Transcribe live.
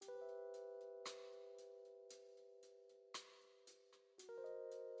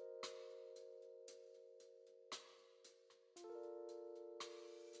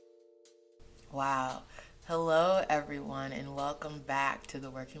Wow. Hello, everyone, and welcome back to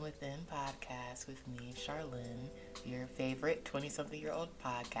the Working Within podcast with me, Charlene, your favorite 20-something-year-old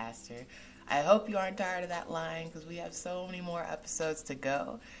podcaster. I hope you aren't tired of that line because we have so many more episodes to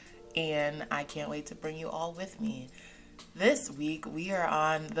go, and I can't wait to bring you all with me. This week, we are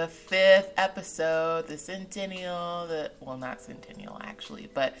on the 5th episode, the centennial, not centennial, actually,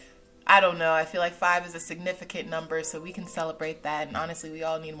 but I don't know. I feel like 5 is a significant number, so we can celebrate that. And honestly, we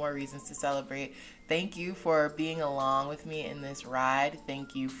all need more reasons to celebrate. Thank you for being along with me in this ride.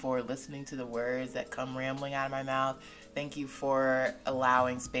 Thank you for listening to the words that come rambling out of my mouth. Thank you for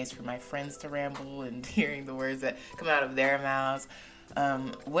allowing space for my friends to ramble and hearing the words that come out of their mouths.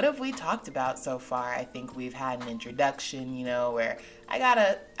 What have we talked about so far? I think we've had an introduction, where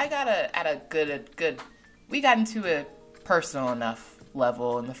we got into a personal enough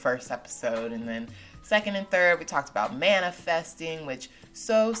level in the first episode, and then second and third we talked about manifesting, which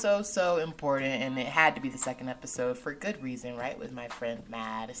so important, and it had to be the second episode for good reason, right, with my friend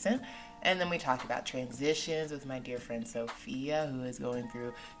Madison. And then we talked about transitions with my dear friend Sophia, who is going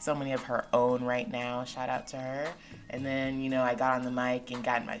through so many of her own right now. Shout out to her. And then, I got on the mic and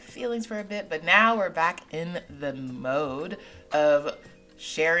got in my feelings for a bit, but now we're back in the mode of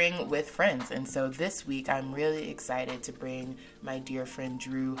sharing with friends. And so this week I'm really excited to bring my dear friend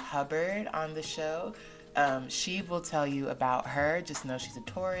Drew Hubbard on the show. She will tell you about her. Just know she's a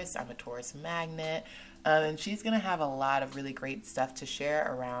Taurus. I'm a Taurus magnet. And she's going to have a lot of really great stuff to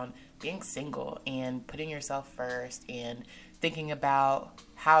share around being single and putting yourself first and thinking about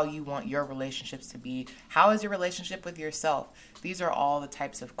how you want your relationships to be. How is your relationship with yourself? These are all the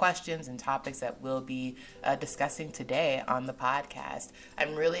types of questions and topics that we'll be discussing today on the podcast.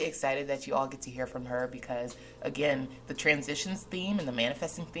 I'm really excited that you all get to hear from her because, again, the transitions theme and the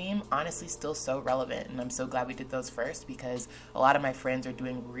manifesting theme, honestly, still so relevant. And I'm so glad we did those first because a lot of my friends are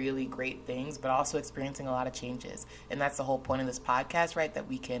doing really great things, but also experiencing a lot of changes. And that's the whole point of this podcast, right? That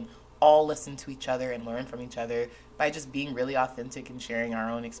we can all listen to each other and learn from each other by just being really authentic and sharing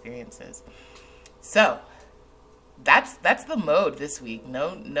our own experiences. So that's the mode this week.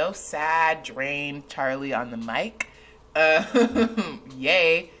 No sad, drained Charlie on the mic.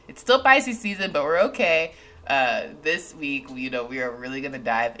 Yay. It's still Pisces season, but we're okay. This week, we are really going to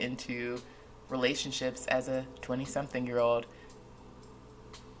dive into relationships as a 20-something-year-old.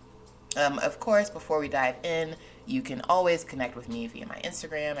 Of course, before we dive in, you can always connect with me via my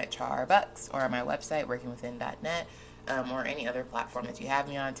Instagram at charbucks or on my website, workingwithin.net, or any other platform that you have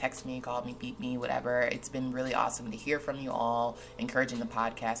me on. Text me, call me, beat me, whatever. It's been really awesome to hear from you all, encouraging the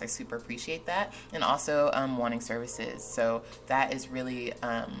podcast. I super appreciate that. And also wanting services. So that is really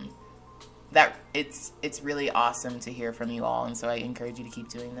it's really awesome to hear from you all. And so I encourage you to keep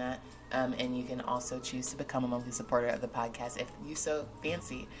doing that. And you can also choose to become a monthly supporter of the podcast if you so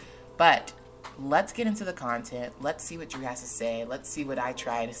fancy. But let's get into the content. Let's see what Drew has to say. Let's see what I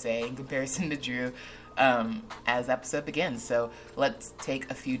try to say in comparison to Drew as the episode begins. So let's take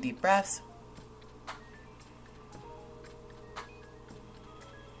a few deep breaths.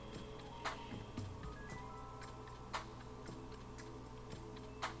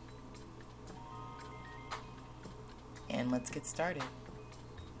 And let's get started.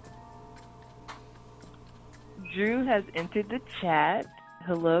 Drew has entered the chat.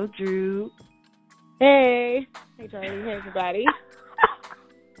 Hello, Drew. Hey Charlie. Hey, everybody.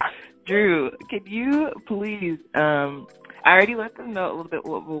 Drew, could you please, I already let them know a little bit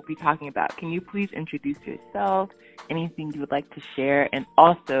what we'll be talking about. Can you please introduce yourself, anything you would like to share, and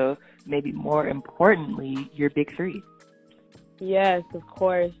also, maybe more importantly, your big three? Yes, of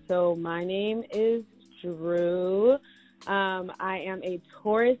course. So my name is Drew. I am a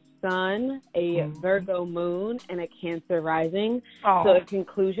Taurus sun, a Virgo moon, and a Cancer rising. Aww. So in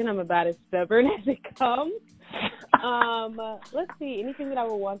conclusion, I'm about as stubborn as it comes. Let's see, anything that I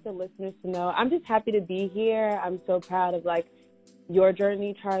would want the listeners to know. I'm just happy to be here. I'm so proud of your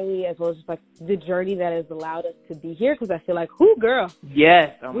journey, Charlie, as well as just the journey that has allowed us to be here, because I feel like, whoo, girl.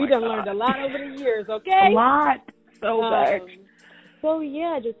 Yes. Oh we done learned a lot over the years, okay? A lot. So much. So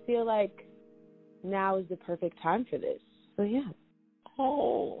yeah, I just feel like now is the perfect time for this. So yeah.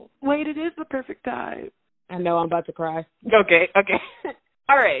 Oh, wait, it is the perfect time. I know, I'm about to cry. Okay.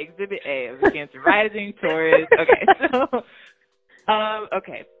 All right, Exhibit A of the Cancer Rising, Taurus. Okay, so,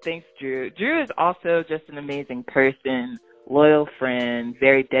 okay, thanks, Drew. Drew is also just an amazing person, loyal friend,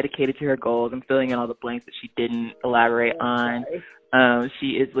 very dedicated to her goals. I'm filling in all the blanks that she didn't elaborate on.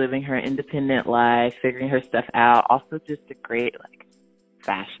 She is living her independent life, figuring her stuff out. Also just a great,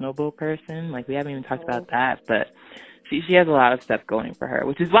 fashionable person. We haven't even talked about that, but she has a lot of stuff going for her,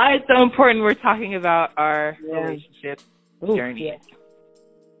 which is why it's so important we're talking about our relationship journey. Yeah.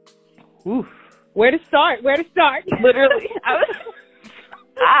 Oof. Where to start? Literally.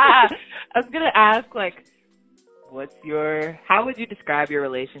 I was going to ask, like, how would you describe your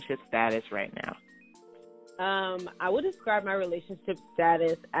relationship status right now? I would describe my relationship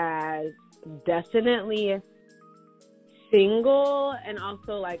status as definitely single and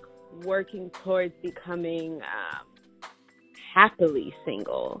also like working towards becoming happily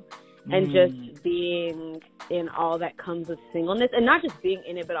single and just being in all that comes with singleness, and not just being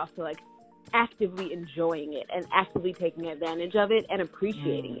in it, but also like actively enjoying it and actively taking advantage of it and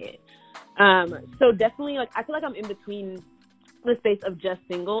appreciating it. So definitely, like, I feel like I'm in between the space of just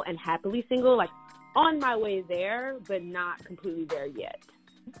single and happily single, like on my way there, but not completely there yet.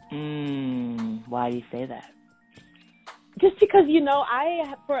 Why do you say that? Just because, you know,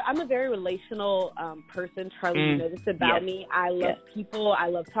 I'm a very relational person. Charlie, you know this about me. I love people. I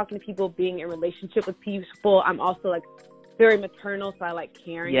love talking to people, being in relationship with people. I'm also like very maternal, so I like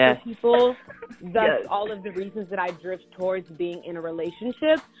caring for people. Thus, all of the reasons that I drift towards being in a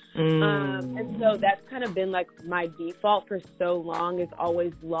relationship. And so that's kind of been like my default for so long, is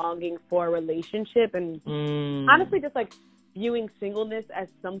always longing for a relationship, and honestly just like viewing singleness as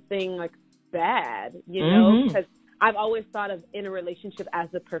something like bad, you know, because I've always thought of in a relationship as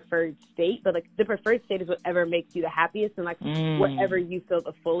the preferred state, but like the preferred state is whatever makes you the happiest and like whatever you feel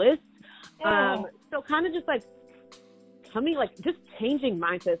the fullest. So kind of just like just changing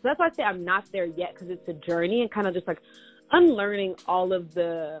mindsets. So that's why I say I'm not there yet, because it's a journey, and kind of just like unlearning all of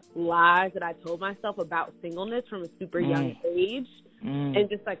the lies that I told myself about singleness from a super young age, and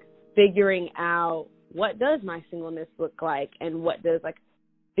just like figuring out what does my singleness look like, and what does like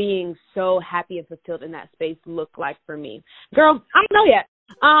being so happy and fulfilled in that space look like for me. Girl, I don't know yet.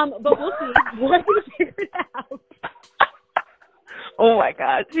 But we'll see. We're gonna figure it out. Oh my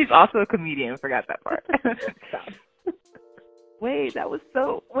God. She's also a comedian. Forgot that part. Wait, that was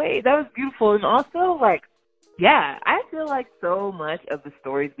beautiful. And also, like, yeah, I feel like so much of the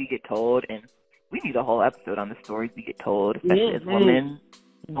stories we get told, and we need a whole episode on the stories we get told, especially as women.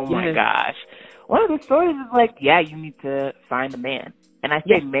 Oh my gosh. One of the stories is like, you need to find a man. And I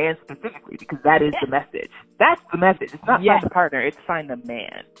say man specifically because that is the message. That's the message. It's not find a partner, it's find a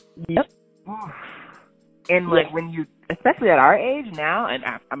man. Yep. And like when you, especially at our age now, and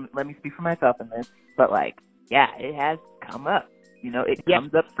let me speak for myself in this, but like, it has come up. You know, it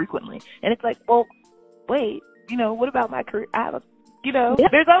comes up frequently. And it's like, well, wait, you know, what about my career? I have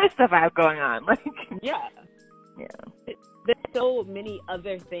there's other stuff I have going on. Like, there's so many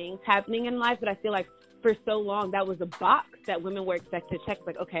other things happening in life, but I feel like for so long that was a box that women were expected to check.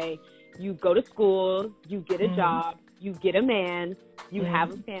 Like, okay, you go to school, you get a job, you get a man, you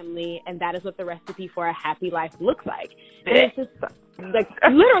have a family, and that is what the recipe for a happy life looks like. And it's just like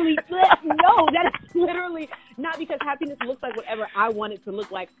literally, no, that is literally not, because happiness looks like whatever I want it to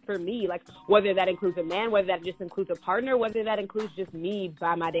look like for me. Like whether that includes a man, whether that just includes a partner, whether that includes just me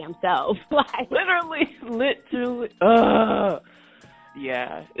by my damn self. Like literally.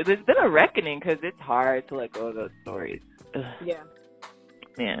 Yeah, it's been a reckoning because it's hard to let go of those stories. Ugh. Yeah.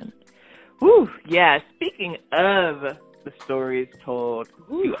 Man. Whew. Yeah, speaking of the stories told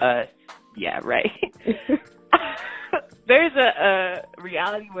to us, there's a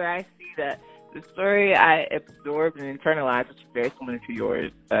reality where I see that the story I absorbed and internalized, which is very similar to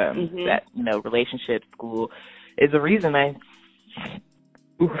yours, that, you know, relationship, school, is the reason I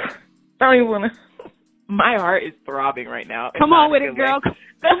don't even want to. My heart is throbbing right now. Come on with it, girl.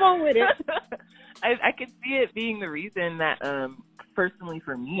 Come on with it. I could see it being the reason that, personally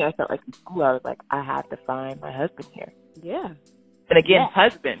for me, I felt like in school I was like, I have to find my husband here. Yeah. And again,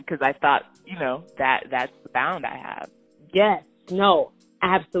 husband, because I thought, you know, that's the bound I have. Yes. No.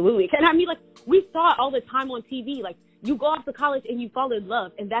 Absolutely. And I mean, like, we saw it all the time on TV. Like, you go off to college and you fall in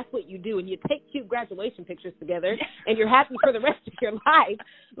love, and that's what you do. And you take cute graduation pictures together, and you're happy for the rest of your life.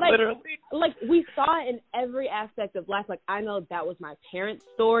 Like, literally. Like, we saw it in every aspect of life. Like, I know that was my parents'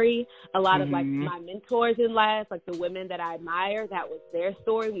 story. A lot of, like, my mentors in life, like the women that I admire, that was their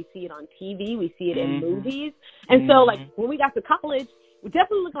story. We see it on TV. We see it in movies. And so, like, when we got to college, we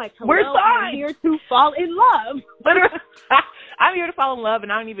definitely look like, we're here to fall in love. Literally. I'm here to fall in love,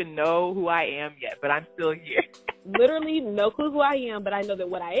 and I don't even know who I am yet, but I'm still here. Literally no clue who I am, but I know that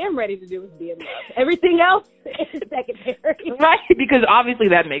what I am ready to do is be in love. Everything else is secondary. Right, because obviously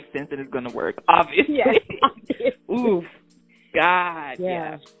that makes sense and it's going to work. Obviously. Yes, obviously. Oof. God.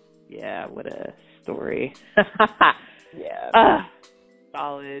 Yeah. Yeah, what a story. Yeah.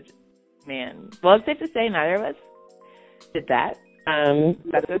 College. Man. Well, it's safe to say neither of us did that.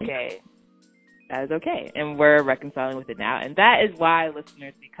 That's okay. That is okay. And we're reconciling with it now. And that is why,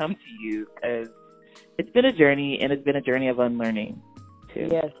 listeners, we come to you, because it's been a journey, and it's been a journey of unlearning, too.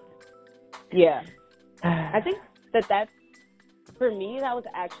 Yes. Yeah. I think that's, for me, that was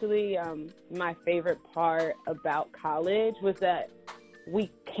actually my favorite part about college, was that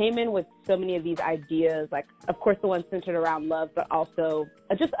we came in with so many of these ideas, like, of course, the ones centered around love, but also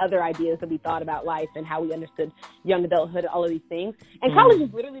just other ideas that we thought about life and how we understood young adulthood, all of these things. And college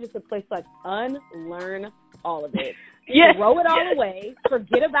is literally just a place to, like, unlearn all of it. Yes. Throw it all away,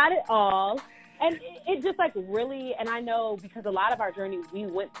 forget about it all. And it just, like, really, and I know because a lot of our journey we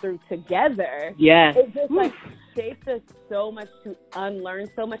went through together. Yes. It just, like, shaped us so much to unlearn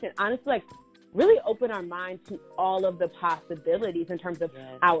so much. And honestly, like, really open our mind to all of the possibilities in terms of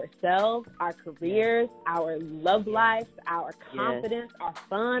ourselves, our careers, our love life, our confidence, our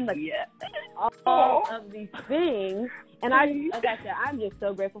fun, like, all of these things. And like I said, I'm just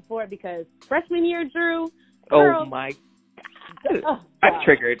so grateful for it, because freshman year, Drew, girl, oh my God. I'm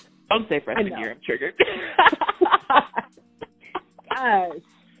triggered. Don't say freshman year. I'm triggered. Gosh.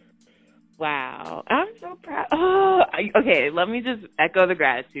 Wow. I'm so proud. Okay, let me just echo the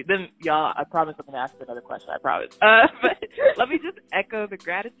gratitude. Then, y'all, I promise I'm going to ask another question. I promise. But let me just echo the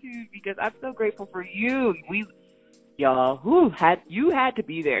gratitude, because I'm so grateful for you. Y'all, you had to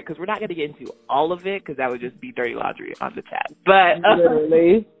be there, because we're not going to get into all of it, because that would just be dirty laundry on the chat. But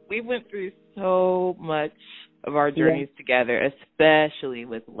literally, we went through so much of our journeys together, especially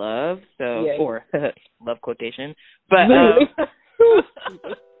with love. So, or love quotation. But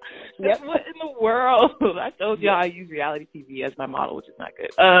what in the world? I told y'all I use reality TV as my model, which is not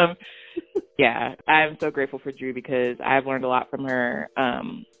good. Yeah, I'm so grateful for Drew, because I've learned a lot from her.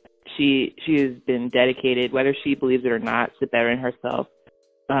 She has been dedicated, whether she believes it or not, to bettering herself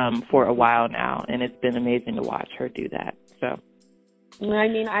for a while now, and it's been amazing to watch her do that. So, I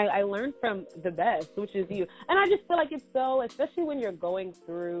mean, I learned from the best, which is you. And I just feel like it's so, especially when you're going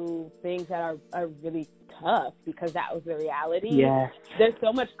through things that are really tough, because that was the reality. Yeah. There's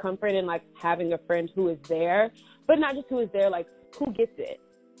so much comfort in, like, having a friend who is there, but not just who is there, like, who gets it.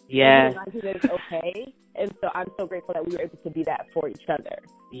 Yes. That it's okay. And so I'm so grateful that we were able to be that for each other.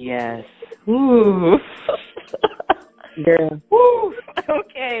 Yes. Ooh. Girl. Woo.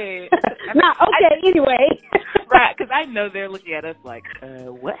 Okay. Not okay, anyway. Right, because I know they're looking at us like,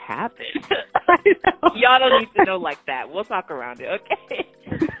 what happened? Y'all don't need to know like that. We'll talk around it, okay?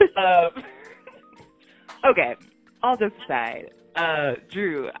 Okay, all jokes aside,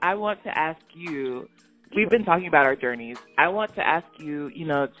 Drew, I want to ask you, we've been talking about our journeys. I want to ask you,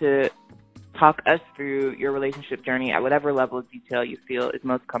 to talk us through your relationship journey at whatever level of detail you feel is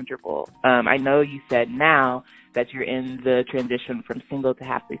most comfortable. I know you said now that you're in the transition from single to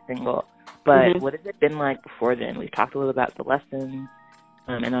happily single, but what has it been like before then? We've talked a little about the lessons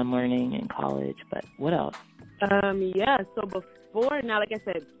and unlearning in college, but what else? So before now, like I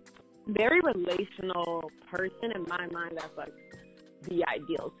said, very relational person. In my mind, that's like the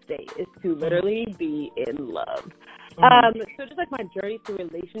ideal state, is to literally be in love. So just like my journey through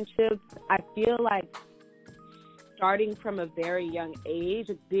relationships, I feel like starting from a very young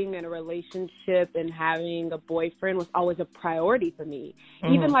age, being in a relationship and having a boyfriend was always a priority for me.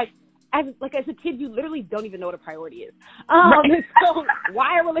 Even as a kid, you literally don't even know what a priority is. So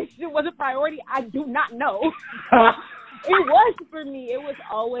why a relationship was a priority, I do not know. It was for me. It was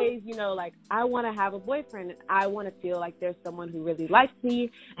always, like, I want to have a boyfriend, and I want to feel like there's someone who really likes me,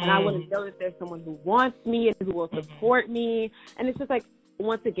 and I want to know that there's someone who wants me and who will support me. And it's just like,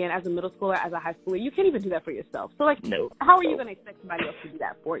 once again, as a middle schooler, as a high schooler, you can't even do that for yourself. So, like, how are you going to expect somebody else to do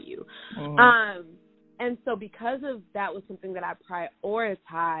that for you? And so because of that was something that I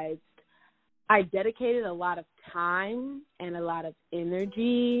prioritized, I dedicated a lot of time and a lot of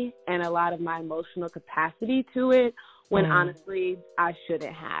energy and a lot of my emotional capacity to it, when honestly I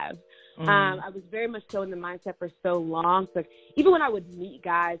shouldn't have. I was very much so in the mindset for so long. So, like, even when I would meet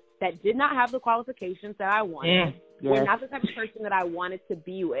guys that did not have the qualifications that I wanted, were not the type of person that I wanted to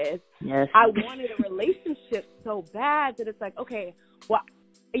be with, I wanted a relationship so bad that it's like, okay, well,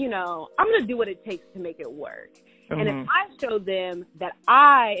 I'm going to do what it takes to make it work. And if I show them that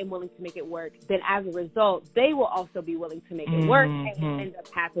I am willing to make it work, then as a result, they will also be willing to make it work, and we'll end up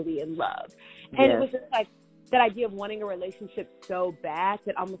happily in love. And it was just like that idea of wanting a relationship so bad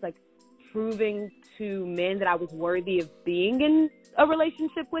that almost like proving to men that I was worthy of being in a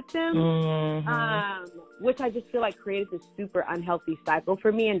relationship with them, which I just feel like created this super unhealthy cycle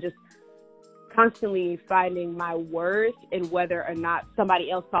for me, and just constantly finding my worth in whether or not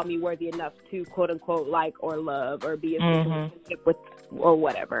somebody else saw me worthy enough to quote unquote like or love or be in a relationship with or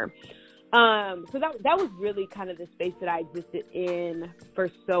whatever. So that was really kind of the space that I existed in for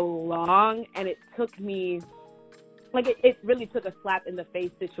so long, and it took me, like, it really took a slap in the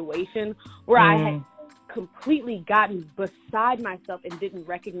face situation where I had completely gotten beside myself and didn't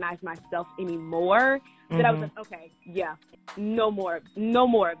recognize myself anymore, that I was like, okay, yeah, no more of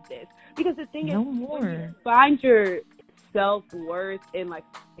this. Because the thing is, when you find your self-worth in like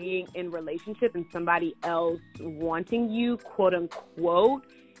being in relationship and somebody else wanting you, quote unquote,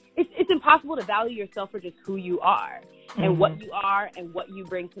 it's impossible to value yourself for just who you are and what you are and what you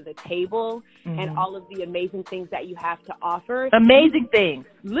bring to the table and all of the amazing things that you have to offer. Amazing things.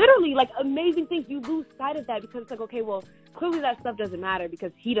 Literally, like, amazing things. You lose sight of that because it's like, okay, well, clearly that stuff doesn't matter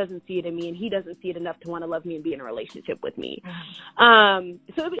because he doesn't see it in me and he doesn't see it enough to want to love me and be in a relationship with me.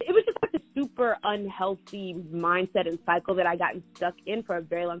 So it was just like a super unhealthy mindset and cycle that I gotten stuck in for a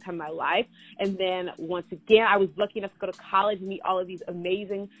very long time in my life. And then once again, I was lucky enough to go to college and meet all of these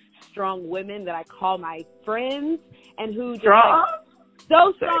amazing, strong women that I call my friends and who just like,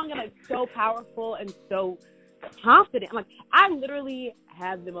 so strong and like so powerful and so confident. Like, I literally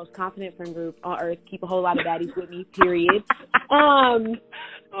have the most confident friend group on earth. Keep a whole lot of baddies with me, period. And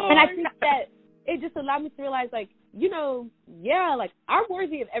I think that it just allowed me to realize, like, you know, yeah, like, I'm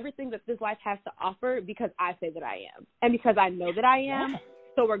worthy of everything that this life has to offer because I say that I am and because I know that I am.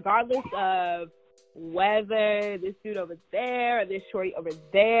 So regardless of whether this dude over there or this shorty over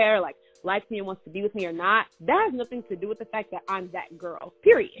there, like, likes me and wants to be with me or not, that has nothing to do with the fact that I'm that girl,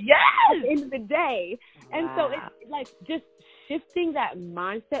 period. Yes! At the end of the day. And so it's like just shifting that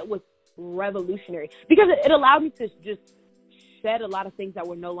mindset was revolutionary because it allowed me to just shed a lot of things that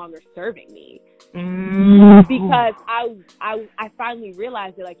were no longer serving me. Because I finally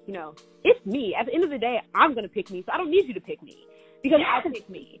realized that, like, you know, it's me. At the end of the day, I'm going to pick me, so I don't need you to pick me because I pick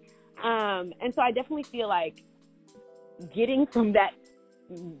me. And so I definitely feel like getting from that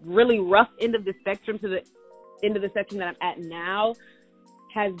really rough end of the spectrum to the end of the spectrum that I'm at now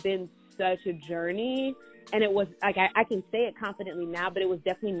has been such a journey. And it was like, I can say it confidently now, but it was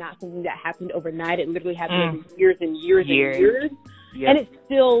definitely not something that happened overnight. It literally happened over years and years and years. Yep. And it's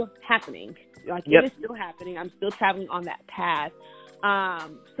still happening. Like, it is still happening. I'm still traveling on that path.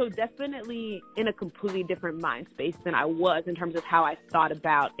 So definitely in a completely different mind space than I was in terms of how I thought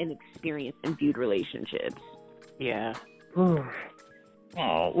about and experienced and viewed relationships. Yeah.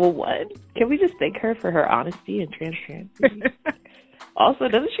 Oh, well, what? Can we just thank her for her honesty and transparency? Also,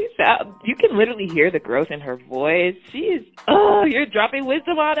 doesn't she sound, you can literally hear the growth in her voice. She is, you're dropping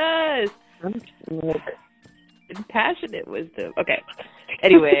wisdom on us. Passionate wisdom. Okay.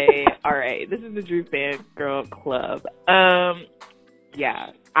 Anyway, all right. This is the Drew Fangirl Club.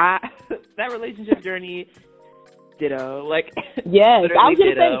 Yeah. That relationship journey, ditto. Like, yes. I was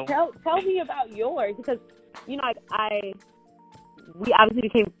going to say, tell me about yours because, you know, we obviously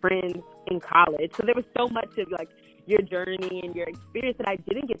became friends in college. So there was so much of, like, your journey and your experience that I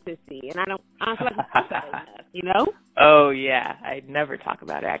didn't get to see. And I don't feel like I talk about it enough, you know? Oh, yeah. I never talk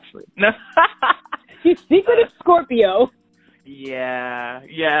about it, actually. No. She's secretive Scorpio. Yeah.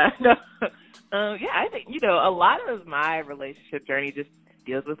 No. I think, you know, a lot of my relationship journey just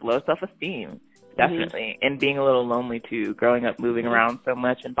deals with low self-esteem, definitely, and being a little lonely, too, growing up, moving around so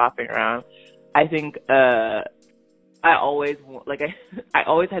much and bopping around. I think I always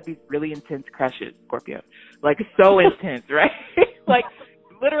had these really intense crushes, Scorpio. Like, so intense, right? Like,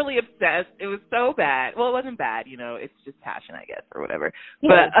 literally obsessed. It was so bad. Well, it wasn't bad, you know. It's just passion, I guess, or whatever.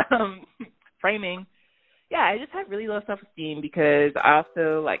 Yeah. But framing, yeah, I just had really low self-esteem because I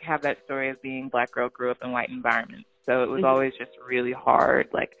also, like, have that story of being Black girl, grew up in white environments. So it was always just really hard.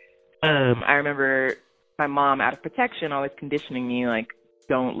 Like, I remember my mom, out of protection, always conditioning me, like,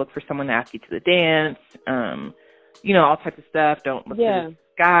 don't look for someone to ask you to the dance, you know, all types of stuff. Don't look for the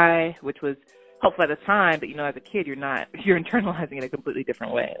guy, which was helpful at the time, but, you know, as a kid, you're internalizing it a completely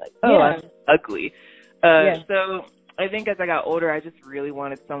different way. Like, I'm ugly. So I think as I got older, I just really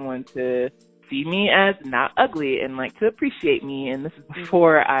wanted someone to see me as not ugly and, like, to appreciate me. And this is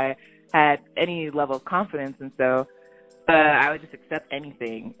before I had any level of confidence. And so I would just accept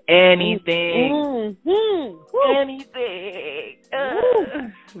anything. Anything.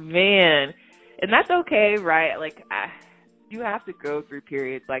 Man. And that's okay, right? Like, you have to go through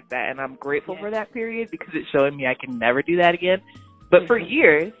periods like that, and I'm grateful for that period because it's showing me I can never do that again. But for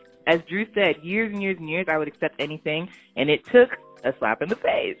years, as Drew said, years and years and years, I would accept anything, and it took a slap in the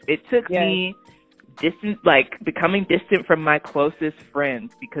face. It took me becoming distant from my closest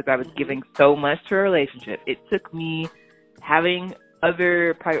friends because I was giving so much to a relationship. It took me having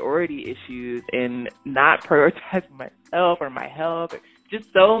other priority issues and not prioritizing myself or my health, or just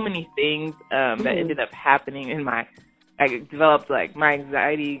so many things that ended up happening I developed, like, my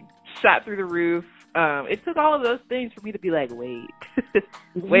anxiety shot through the roof. It took all of those things for me to be like, wait,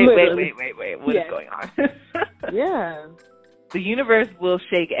 what is going on? Yeah. the universe will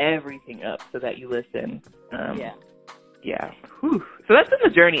shake everything up so that you listen. Yeah. Whew. So that's been the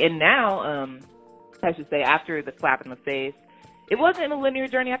journey. And now, I should say, after the slap in the face, it wasn't a linear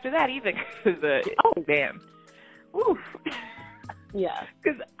journey after that either. Cause, damn. Oof. Yeah.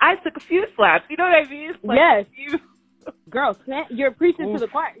 Because I took a few slaps. You know what I mean? Like, yes. Girl, you're preaching to the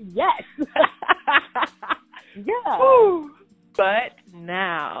choir. Yes. Yeah. Whew. But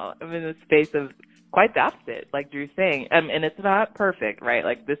now I'm in the space of quite the opposite, like Drew's saying. And it's not perfect, right?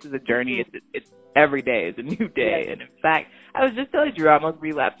 Like, this is a journey. It's every day is a new day. Yes. And in fact, I was just telling Drew I almost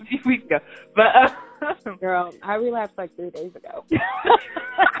relapsed a few weeks ago. But girl, I relapsed like 3 days ago.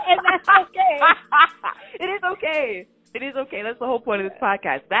 And that's okay. It is okay. It is okay. That's the whole point of this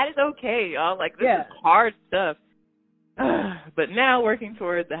podcast. That is okay, y'all. Like, this is hard stuff. But now working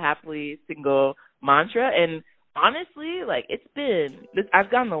towards a happily single mantra. And honestly, like, I've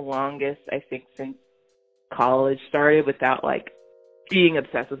gone the longest, I think, since college started without, like, being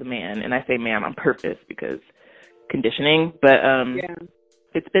obsessed with a man. And I say man on purpose because conditioning. But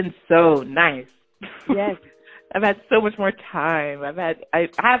it's been so nice. Yes. I've had so much more time. I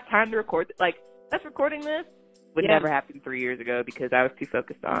have time to record. Like, us recording this would never happen 3 years ago because I was too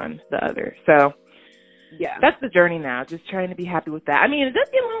focused on the other. So that's the journey now, just trying to be happy with that. I mean, it does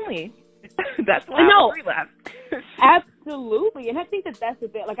get lonely. That's why I relapse. Absolutely. And I think that's the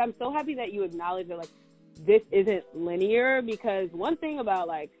thing. Like, I'm so happy that you acknowledge that, like, this isn't linear, because one thing about,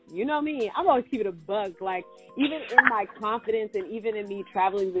 like, you know me, I'm always keeping a bug. Like, even in my confidence and even in me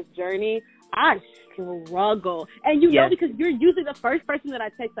traveling this journey, I struggle. And you know, because you're usually the first person that I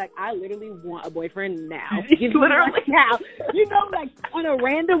text, like, I literally want a boyfriend now. Literally. Now. You know, like, on a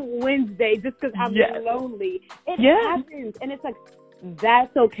random Wednesday, just because I'm lonely. It happens. And it's like,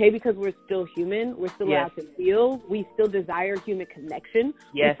 that's okay, because we're still human. We're still allowed to feel. We still desire human connection.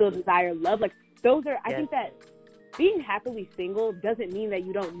 We still desire love. Like, those are, I think that being happily single doesn't mean that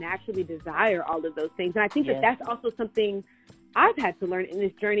you don't naturally desire all of those things. And I think that that's also something I've had to learn in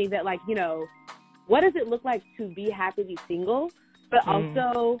this journey, that, like, you know, what does it look like to be happily single, but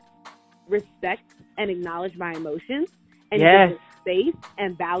also respect and acknowledge my emotions and give them space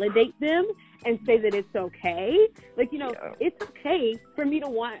and validate them and say that it's okay. Like, you know, it's okay for me to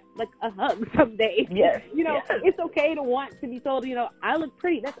want, like, a hug some days. Yes. You know, it's okay to want to be told, you know, I look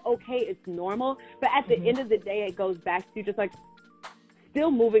pretty. That's okay. It's normal. But at the end of the day, it goes back to just, like,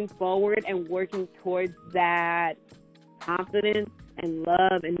 still moving forward and working towards that confidence and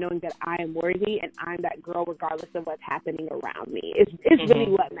love and knowing that I am worthy and I'm that girl regardless of what's happening around me. It's really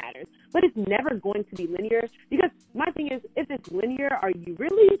what matters. But it's never going to be linear, because my thing is, if it's linear, are you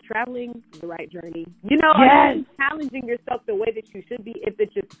really traveling the right journey? You know, are you challenging yourself the way that you should be if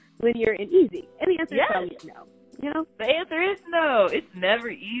it's just linear and easy? And the answer is probably no. You know? The answer is no. It's never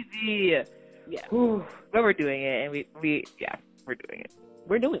easy. Yeah. Ooh, but we're doing it, and we're doing it.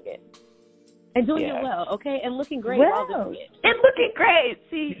 We're doing it. And doing it well, okay? And looking great while doing it. And looking great.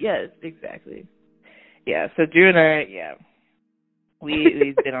 See, yes, exactly. Yeah, so Drew and I,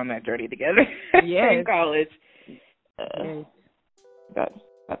 we've been on that journey together in college. But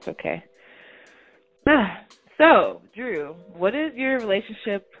that's okay. So, Drew, what does your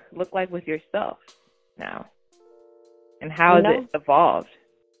relationship look like with yourself now? And how has it evolved?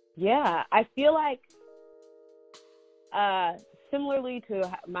 Yeah, I feel like similarly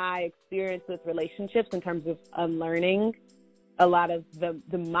to my experience with relationships in terms of unlearning a lot of the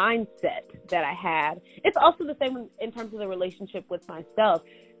mindset that I had, it's also the same in terms of the relationship with myself.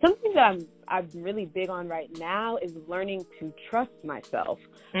 Something that I'm really big on right now is learning to trust myself.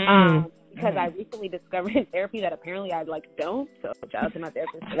 Because I recently discovered in therapy that apparently I, like, don't. So shout out to my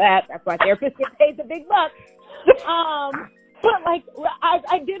therapist for that. That's why therapists get paid the big bucks. But, like,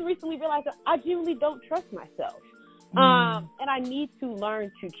 I did recently realize that I genuinely don't trust myself. And I need to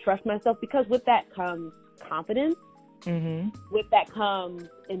learn to trust myself, because with that comes confidence. With that comes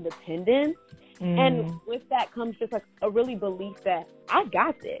independence. And with that comes just, like, a really belief that I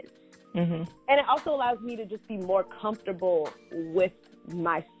got this. And it also allows me to just be more comfortable with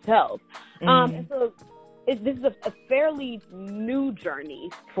myself. And so this is a fairly new journey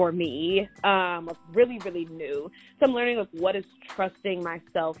for me, really, really new. So I'm learning, like, what does trusting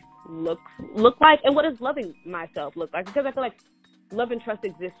myself look like, and what does loving myself look like, because I feel like love and trust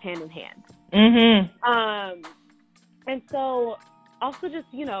exist hand in hand. And so also just,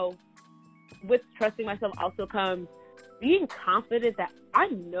 you know, with trusting myself also comes being confident that I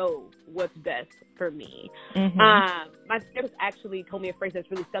know what's best for me. My therapist actually told me a phrase that's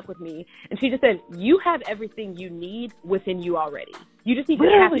really stuck with me, and she just said, you have everything you need within you already. You just need to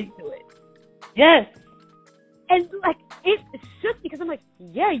tap into it. Yes. And like it shook because I'm like,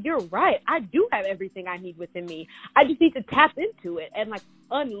 yeah, you're right. I do have everything I need within me. I just need to tap into it and like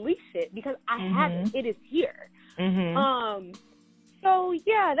unleash it because I have it. It is here. So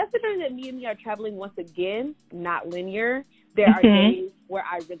yeah, that's the journey that me and me are traveling once again, not linear. There are days where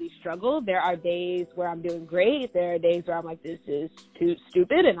I really struggle. There are days where I'm doing great. There are days where I'm like, this is too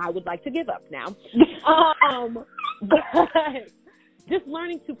stupid and I would like to give up now. But just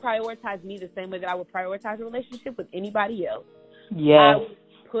learning to prioritize me the same way that I would prioritize a relationship with anybody else. Yes. I would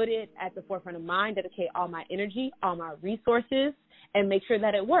put it at the forefront of mind, dedicate all my energy, all my resources, and make sure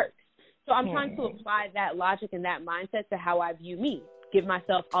that it works. So I'm trying to apply that logic and that mindset to how I view me. Give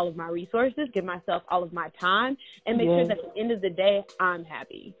myself all of my resources, give myself all of my time, and make sure that at the end of the day, I'm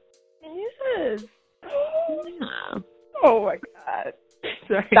happy. Yes. Yeah. Oh, my God.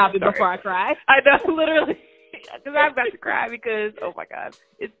 Stop it before I cry. I know, literally. Because I'm about to cry because, oh, my God,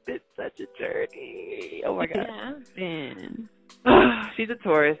 it's been such a journey. Oh, my God. Yeah. She's a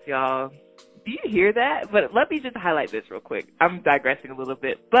Taurus, y'all. Do you hear that? But let me just highlight this real quick. I'm digressing a little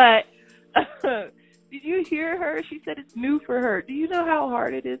bit. But did you hear her? She said it's new for her. Do you know how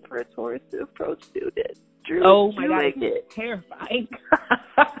hard it is for a Taurus to approach students? Oh, my God. It's terrifying.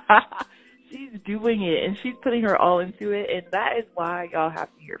 She's doing it, and she's putting her all into it. And that is why y'all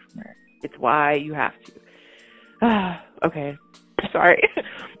have to hear from her. It's why you have to. Okay. Sorry.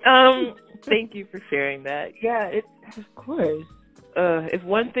 Thank you for sharing that. Yeah, it's of course. If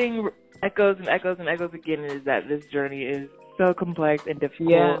one thing echoes and echoes and echoes again is that this journey is so complex and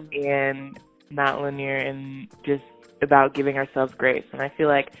difficult and not linear and just about giving ourselves grace. And I feel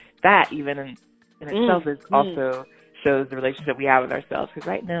like that even in itself is also shows the relationship we have with ourselves. Because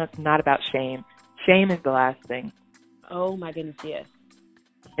right now it's not about shame. Shame is the last thing. Oh my goodness, yes.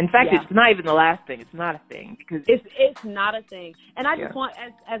 In fact, it's not even the last thing. It's not a thing because it's not a thing. And I just want,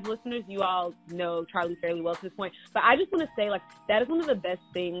 as listeners, you all know Charlie fairly well to this point, but I just want to say, like, that is one of the best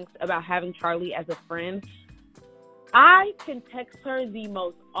things about having Charlie as a friend. I can text her the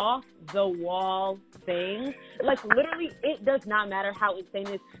most off-the-wall things. Like, literally, it does not matter how insane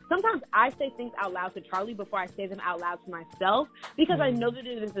it is. Sometimes I say things out loud to Charlie before I say them out loud to myself because I know that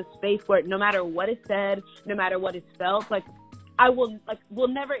it is a space where no matter what is said, no matter what is felt, like, I will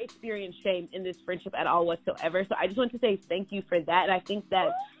never experience shame in this friendship at all whatsoever. So I just want to say thank you for that. And I think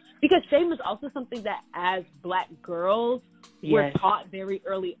that because shame is also something that as Black girls we're taught very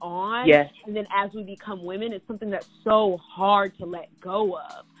early on. Yes. And then as we become women, it's something that's so hard to let go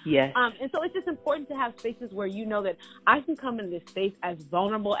of. Yes. And so it's just important to have spaces where you know that I can come in this space as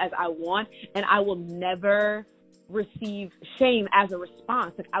vulnerable as I want, and I will never receive shame as a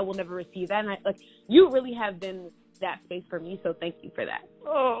response. Like, I will never receive that. And you really have been that space for me, so thank you for that.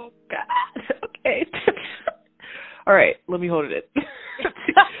 Oh, God. Okay. All right, let me hold it in.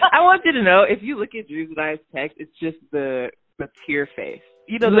 I want you to know, if you look at Drew's and I's text, it's just the tear face.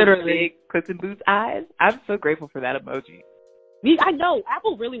 You know, those big Puss in Boots eyes? I'm so grateful for that emoji. I know.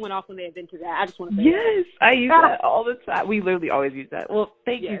 Apple really went off when they invented that. I just want to say Yes, that. I use that all the time. We literally always use that. Well,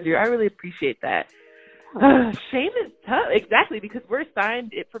 thank you, Drew. I really appreciate that. Shame is tough. Exactly, because we're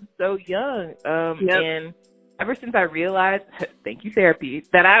assigned it from so young. And ever since I realized, thank you, therapy,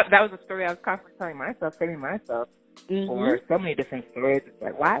 that was a story I was constantly telling myself, saving myself for so many different stories. It's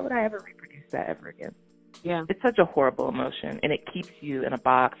like, why would I ever reproduce that ever again? Yeah. It's such a horrible emotion, and it keeps you in a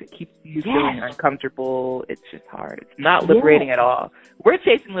box. It keeps you feeling uncomfortable. It's just hard. It's not liberating at all. We're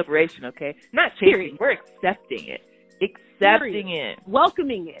chasing liberation, okay? Not chasing. We're accepting it. Accepting it.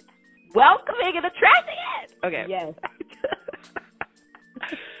 Welcoming it. Welcoming and attracting it. Okay. Yes.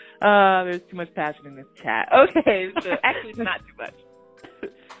 There's too much passion in this chat. Okay, so actually not too much.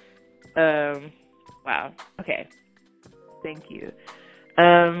 Wow. Okay. Thank you.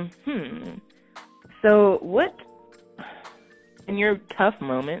 So what, in your tough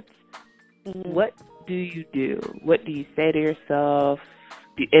moments, what do you do? What do you say to yourself?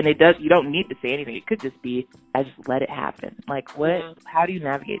 And you don't need to say anything. It could just be, I just let it happen. Like, how do you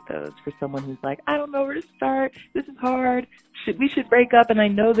navigate those for someone who's like, I don't know where to start. This is hard. We should break up, and I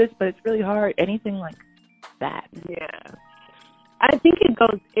know this, but it's really hard. Anything like that. Yeah. I think it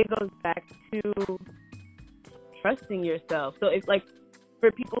goes back to trusting yourself. So it's like,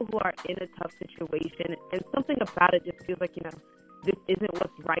 for people who are in a tough situation and something about it just feels like, this isn't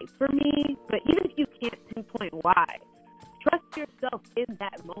what's right for me, but even if you can't pinpoint why, trust yourself in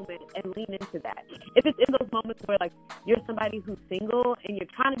that moment and lean into that. If it's in those moments where, like, you're somebody who's single and you're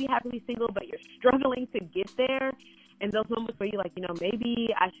trying to be happily single, but you're struggling to get there, and those moments where you're like, maybe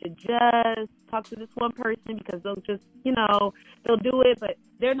I should just talk to this one person because they'll just, they'll do it, but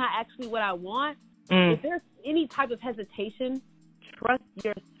they're not actually what I want. If there's any type of hesitation, trust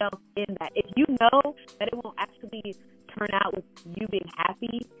yourself in that. If you know that it won't actually turn out with you being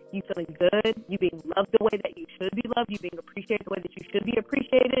happy, you feeling good, you being loved the way that you should be loved, you being appreciated the way that you should be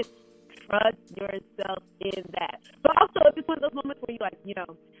appreciated, trust yourself in that. But also, if it's one of those moments where you're like,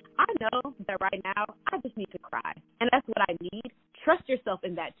 I know that right now I just need to cry, and that's what I need. Trust yourself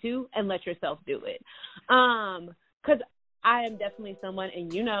in that too, and let yourself do it. Because I am definitely someone,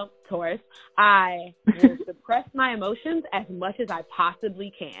 and Taurus, I will suppress my emotions as much as I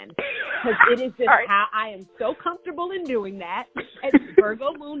possibly can. Because it is just how I am so comfortable in doing that. And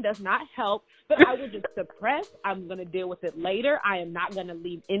Virgo moon does not help, but I will just suppress. I'm going to deal with it later. I am not going to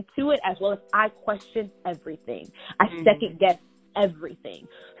lean into it, as well as I question everything. I second guess everything.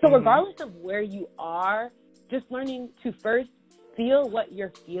 So regardless of where you are, just learning to first feel what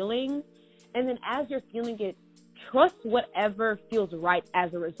you're feeling, and then as you're feeling it, trust whatever feels right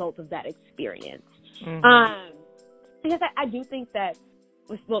as a result of that experience. Because I do think that,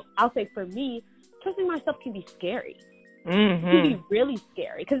 well, I'll say for me, trusting myself can be scary. It can be really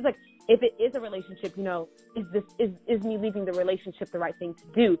scary. Because like, if it is a relationship, is me leaving the relationship the right thing to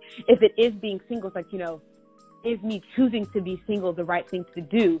do? If it is being single, it's like, is me choosing to be single the right thing to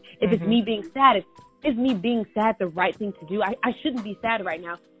do? If it's me being sad, is me being sad the right thing to do? I shouldn't be sad right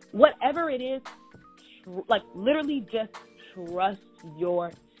now. Whatever it is, like literally just trust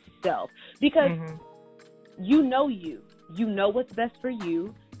yourself, because you know what's best for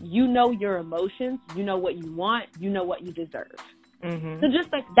you. You know your emotions. You know what you want. You know what you deserve. So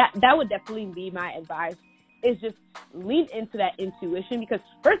just like that would definitely be my advice, is just lean into that intuition, because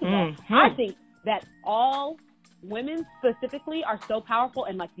first of all, I think that all women specifically are so powerful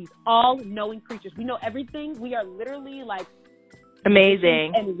and like these all-knowing creatures. We know everything. We are literally like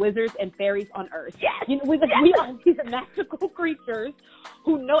amazing and wizards and fairies on earth. Yes. We are these magical creatures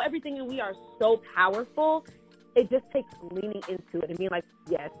who know everything, and we are so powerful. It just takes leaning into it and being like,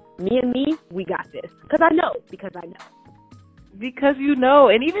 yes, me and me, we got this. Because I know. Because you know,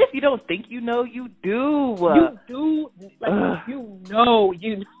 and even if you don't think you know, you do. You do. Like, you know.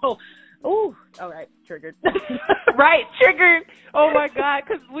 Ooh, all right, triggered. Right, triggered. Oh my God,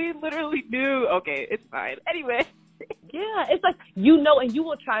 because we literally knew. Okay, it's fine. Anyway. Yeah, it's like, and you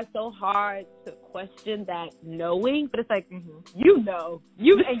will try so hard to question that knowing, but it's like, you know.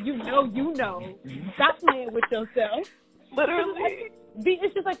 Stop playing with yourself. Literally.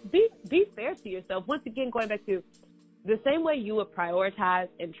 It's just like, be fair to yourself. Once again, going back to the same way you would prioritize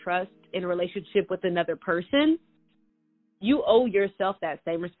and trust in a relationship with another person, you owe yourself that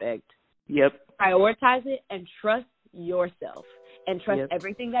same respect. Yep. Prioritize it and trust yourself, and trust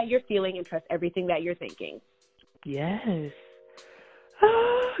everything that you're feeling, and trust everything that you're thinking. Yes.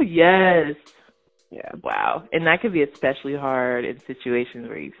 Oh, yes. Yeah. Wow. And that can be especially hard in situations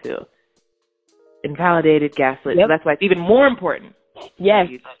where you feel invalidated, gaslit. So that's why it's even more important. Yes.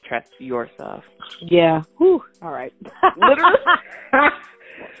 You trust yourself. Yeah. Whew. All right. Literally.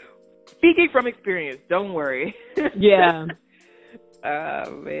 Speaking from experience, don't worry. Yeah.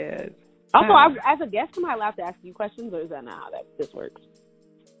 Oh, man. Also, as a guest, am I allowed to ask you questions, or is that not how this works?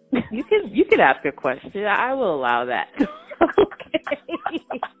 You can ask a question. I will allow that. Okay.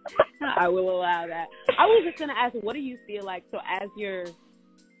 I will allow that. I was just gonna ask, what do you feel like? So, as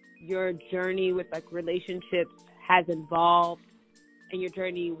your journey with like relationships has evolved, and your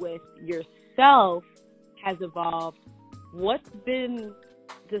journey with yourself has evolved, what's been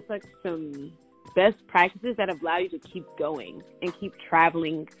just like some best practices that have allowed you to keep going and keep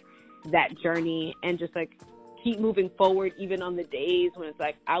traveling that journey, and just like keep moving forward even on the days when it's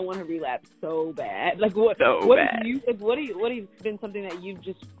like, I want to relapse so bad? Like what has been something that you've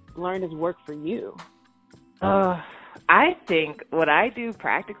just learned has worked for you? I think what I do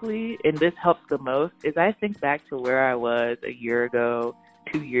practically, and this helps the most, is I think back to where I was a year ago,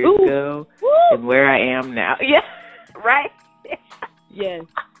 2 years ago, and where I am now. Yeah, right? Yes.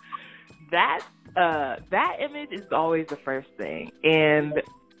 That image is always the first thing. And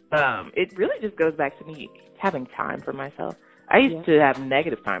it really just goes back to me having time for myself. I used to have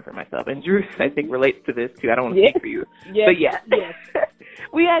negative time for myself. And Drew, I think, relates to this, too. I don't want to speak for you. Yes. But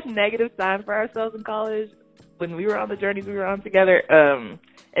we had negative time for ourselves in college when we were on the journeys we were on together. And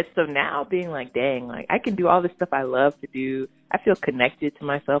so now being like, dang, like I can do all this stuff I love to do. I feel connected to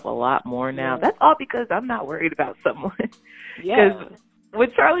myself a lot more now. That's all because I'm not worried about someone. Because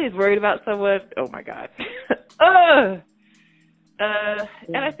when Charlie is worried about someone, oh, my God.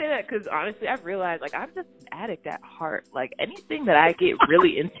 And I say that because, honestly, I've realized, like, I'm just an addict at heart. Like, anything that I get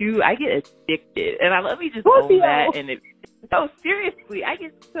really into, I get addicted. And let me just own that. And seriously, I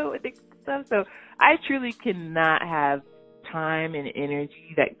get so addicted to stuff. So I truly cannot have time and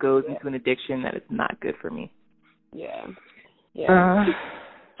energy that goes into an addiction that is not good for me. Yeah. Yeah.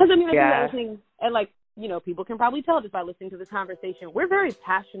 Because I mean, yeah. listening, and like, you know, people can probably tell just by listening to this conversation, we're very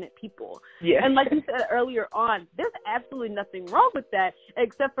passionate people. Yeah. And like you said earlier on, there's absolutely nothing wrong with that,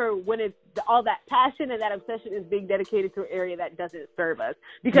 except for when it's all that passion and that obsession is being dedicated to an area that doesn't serve us.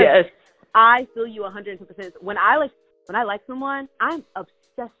 Because Yes. I feel you 100%. When I like someone, I'm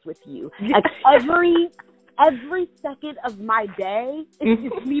obsessed with you. Like every second of my day is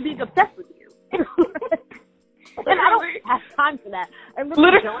just me being obsessed with you. And I don't have time for that. I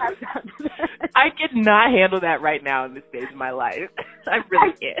literally don't have time for that. I cannot handle that right now in this stage of my life. I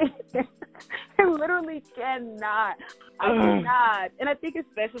really can't. I literally cannot. I cannot. And I think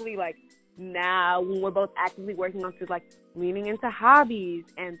especially like now when we're both actively working on like leaning into hobbies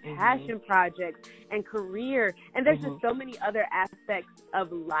and passion projects and career, and there's just so many other aspects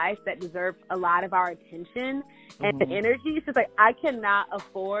of life that deserve a lot of our attention and energy. It's just like I cannot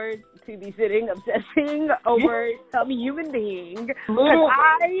afford to be sitting obsessing over some human being because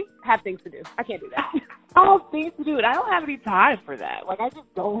I have things to do. I can't do that. I have things to do, and I don't have any time for that. Like I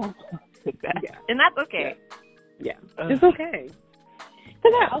just don't have time for that, and that's okay. Yeah, it's okay.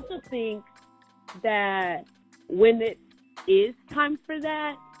 Because I also think that when it is time for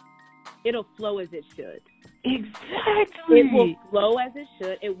that, it'll flow as it should. Exactly. It will flow as it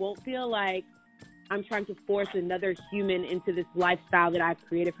should. It won't feel like I'm trying to force another human into this lifestyle that I've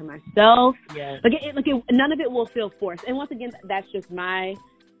created for myself. Yeah. None of it will feel forced. And once again, that's just my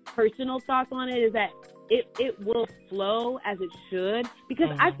personal thoughts on it, is that it will flow as it should.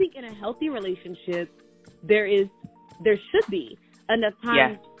 Because I think in a healthy relationship, there should be enough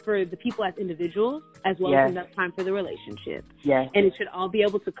time for the people as individuals as well as enough time for the relationship. Yes. And it should all be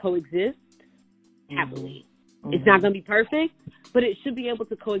able to coexist happily. It's not going to be perfect, but it should be able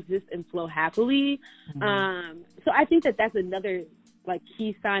to coexist and flow happily. So I think that that's another like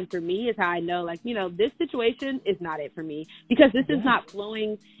key sign for me, is how I know, like, you know, this situation is not it for me because this is not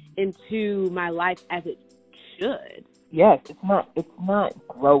flowing into my life as it should. Yes, it's not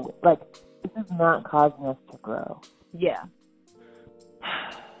growing. Like, this is not causing us to grow. Yeah.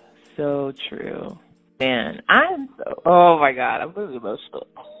 So true. Man, oh my God, I'm really emotional.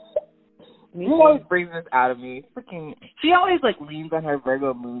 She always brings this out of me. She always like leans on her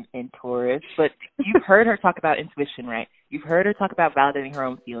Virgo moon in Taurus, but you've heard her talk about intuition, right? You've heard her talk about validating her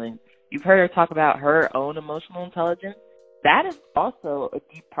own feelings. You've heard her talk about her own emotional intelligence. That is also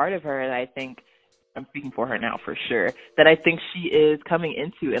a deep part of her, and I think, I'm speaking for her now for sure, that I think she is coming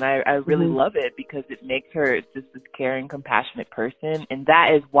into, and I really love it because it makes her just this caring, compassionate person, and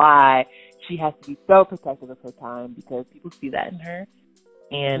that is why she has to be so protective of her time, because people see that in her,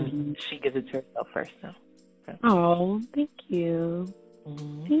 and she gives it to herself first. So. Oh, thank you.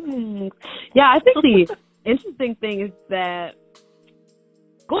 Yeah, I think the interesting thing is that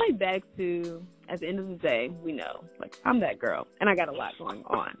going back to, at the end of the day, we know, like, I'm that girl, and I got a lot going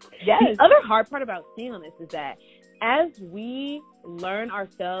on. Yes. The other hard part about seeing this is that as we learn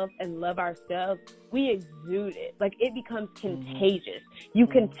ourselves and love ourselves, we exude it. Like, it becomes contagious. You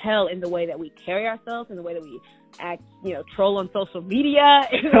can tell in the way that we carry ourselves, in the way that we act, you know, troll on social media,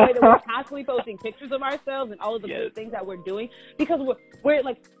 in the way that we're constantly posting pictures of ourselves and all of the good things that we're doing. Because we're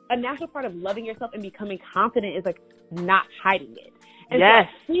like, a natural part of loving yourself and becoming confident is like not hiding it. And so I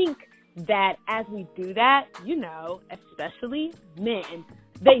think that as we do that, you know, especially men,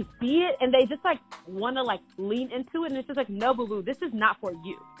 they see it and they just like want to like lean into it, and it's just like, no, boo-boo, this is not for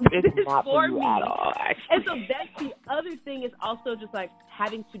you. It's this is not for you me at all, actually. And so that's the other thing, is also just like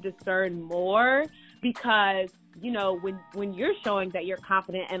having to discern more, because, you know, when you're showing that you're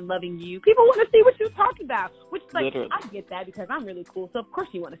confident and loving you, people want to see what you're talking about, which is like, literally. I get that because I'm really cool, so of course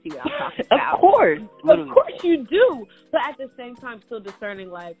you want to see what I'm talking about. Of course. Literally. Of course you do. But at the same time, still discerning,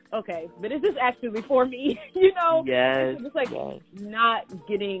 like, okay, but is this actually for me? You know? Yes. So just like not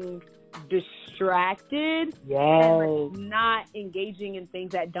getting distracted and like not engaging in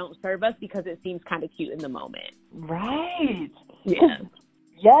things that don't serve us because it seems kind of cute in the moment. Right. Yeah.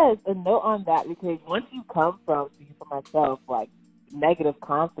 Yes, and note on that, because once you come from, speaking for myself, like, negative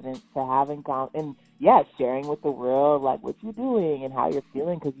confidence to having and sharing with the world, like, what you're doing and how you're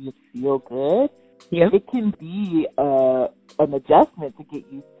feeling because you just feel good, it can be an adjustment to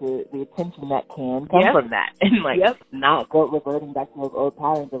get used to the attention that can come from that, and like not go reverting back to those old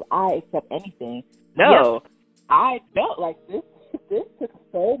patterns of I accept anything. No, I felt like this took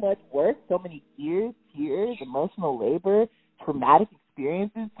so much work, so many years, tears, emotional labor, traumatic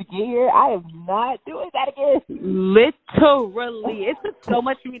experiences to get here. I am not doing that again. Literally, it took so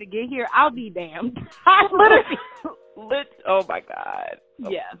much for me to get here. I'll be damned. Oh my God. Oh my God.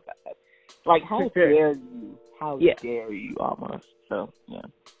 Like, how dare you? How dare you, almost. So,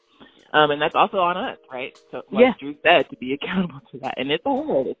 And that's also on us, right? So, like Drew said, to be accountable to that. And it's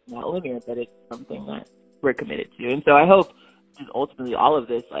hard. It's not linear, but it's something that we're committed to. And so I hope just ultimately all of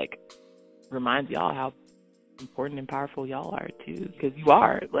this, like, reminds y'all how important and powerful y'all are, too. Because you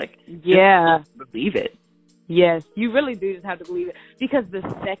are. Like, just believe it. Yes, you really do just have to believe it. Because the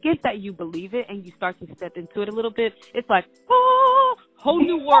second that you believe it and you start to step into it a little bit, it's like, oh, whole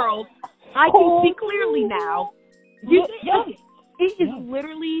new world. I can see clearly now. It is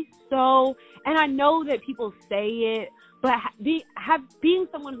literally so, and I know that people say it, but being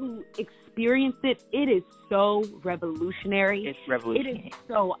someone who experienced it, it is so revolutionary. It's revolutionary. It is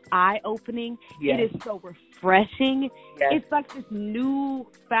so eye-opening. Yes. It is so refreshing. Yes. It's like this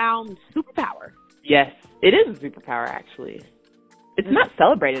newfound superpower. Yes, it is a superpower, actually. It's not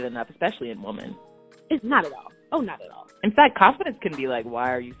celebrated enough, especially in women. It's not at all. Oh, not at all. In fact, confidence can be like,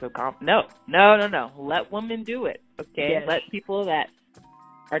 why are you so confident? No. Let women do it, okay? Yes. Let people that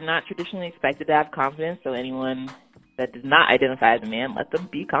are not traditionally expected to have confidence, so anyone that does not identify as a man, let them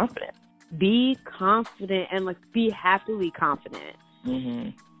be confident. Be confident and, like, be happily confident. Mm-hmm.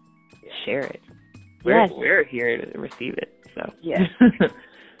 Share it. Yes. We're here to receive it, so. Yes.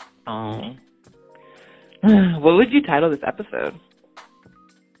 What would you title this episode?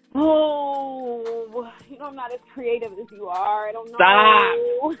 Oh, I'm not as creative as you are. I don't know.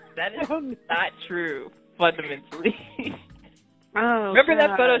 Stop. That is not true, fundamentally. Remember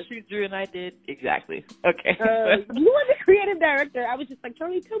that photo shoot Drew and I did? Exactly. Okay. You were the creative director. I was just like,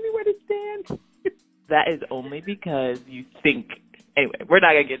 Charlie, tell me where to stand. That is only because you think. Anyway, we're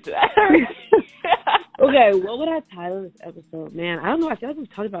not going to get to that. Okay, what would I title this episode? Man, I don't know. I feel like we've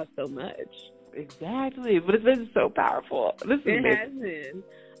talked about so much. Exactly, but it's been so powerful. This is it has been.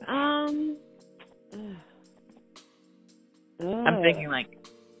 I'm thinking like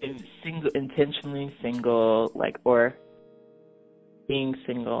intentionally single, like, or being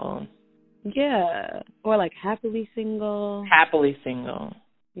single. Yeah, or like happily single. Happily single.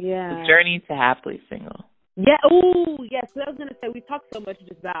 Yeah. The journey to happily single. Yeah. Oh, yes. So I was gonna say we talked so much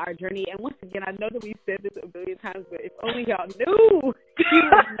just about our journey, and once again, I know that we've said this a billion times, but if only y'all knew, you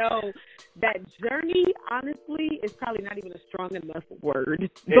would know that journey. Honestly, is probably not even a strong enough word.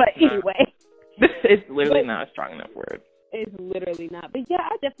 Anyway, it's literally not a strong enough word. It's literally not. But yeah,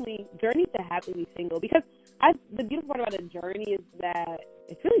 I definitely journey to happily single because the beautiful part about a journey is that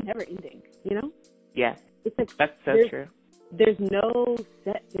it's really never ending. You know? Yeah. It's like that's so true. There's no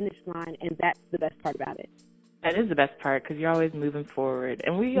set finish line, and that's the best part about it. That is the best part because you're always moving forward,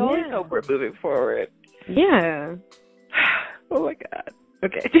 and we always hope we're moving forward. Yeah. Oh my God.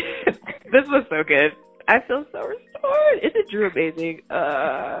 Okay. This was so good. I feel so restored. Isn't Drew amazing?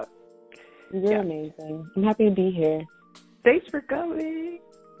 You're amazing. I'm happy to be here. Thanks for coming.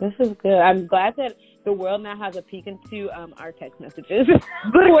 This is good. I'm glad that the world now has a peek into our text messages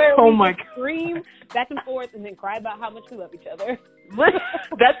where we scream back and forth and then cry about how much we love each other.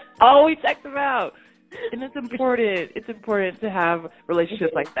 That's all we text about. And it's important. It's important to have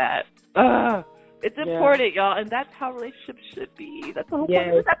relationships like that. It's important, y'all. And that's how relationships should be. That's the whole point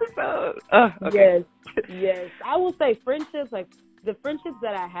of this episode. Okay. Yes. I will say friendships, like the friendships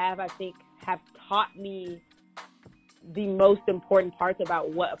that I have, I think have taught me the most important parts about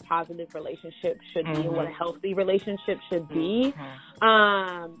what a positive relationship should be and what a healthy relationship should be.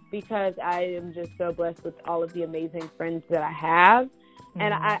 Because I am just so blessed with all of the amazing friends that I have.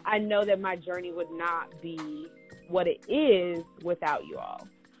 And I know that my journey would not be what it is without you all.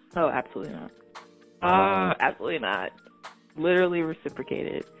 Oh, absolutely not. Absolutely not. Literally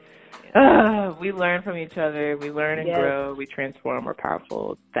reciprocated. We learn from each other. We learn and grow. We transform. We're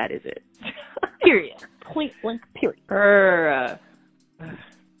powerful. That is it. Period. Point blank, period.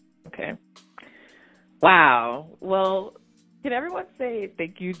 Okay. Wow. Well, can everyone say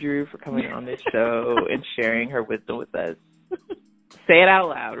thank you, Drew, for coming on this show and sharing her wisdom with us? Say it out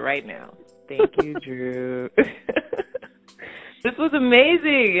loud right now. Thank you, Drew. This was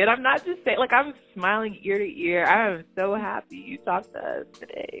amazing. And I'm not just saying, like, I'm smiling ear to ear. I am so happy you talked to us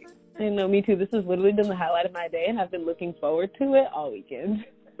today. I know, me too. This has literally been the highlight of my day, and I've been looking forward to it all weekend.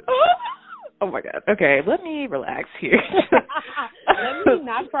 Oh, my God. Okay, let me relax here. Let me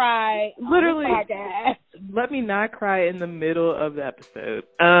not cry. Literally. Let me not cry in the middle of the episode.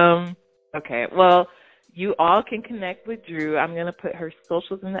 Okay, well, you all can connect with Drew. I'm going to put her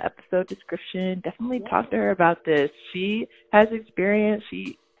socials in the episode description. Definitely talk to her about this. She has experience.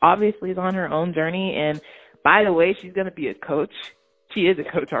 She obviously is on her own journey. And by the way, she's going to be a coach. She is a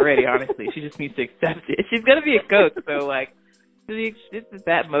coach already, honestly. She just needs to accept it. She's going to be a coach. So, like, to the extent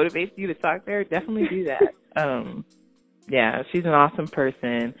that motivates you to talk to her, definitely do that. Yeah, she's an awesome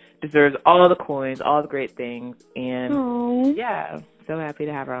person. Deserves all the coins, all the great things. And, yeah, So happy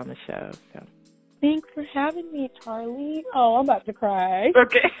to have her on the show. So. Thanks for having me, Charlie. Oh, I'm about to cry.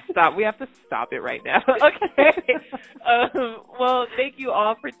 Okay, stop. We have to stop it right now. Okay. Well, thank you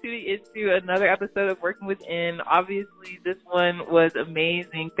all for tuning into another episode of Working Within. Obviously, this one was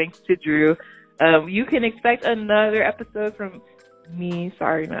amazing. Thanks to Drew. You can expect another episode from me.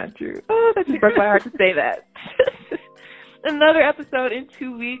 Sorry, not Drew. Oh, that just broke my heart to say that. Another episode in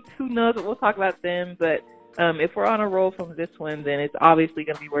 2 weeks. Who knows what we'll talk about then, but if we're on a roll from this one, then it's obviously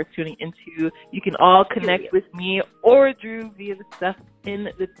going to be worth tuning into. You can all connect with me or Drew via the stuff in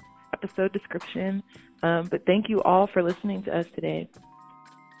the episode description. But thank you all for listening to us today.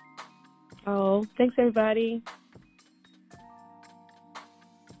 Oh, thanks, everybody.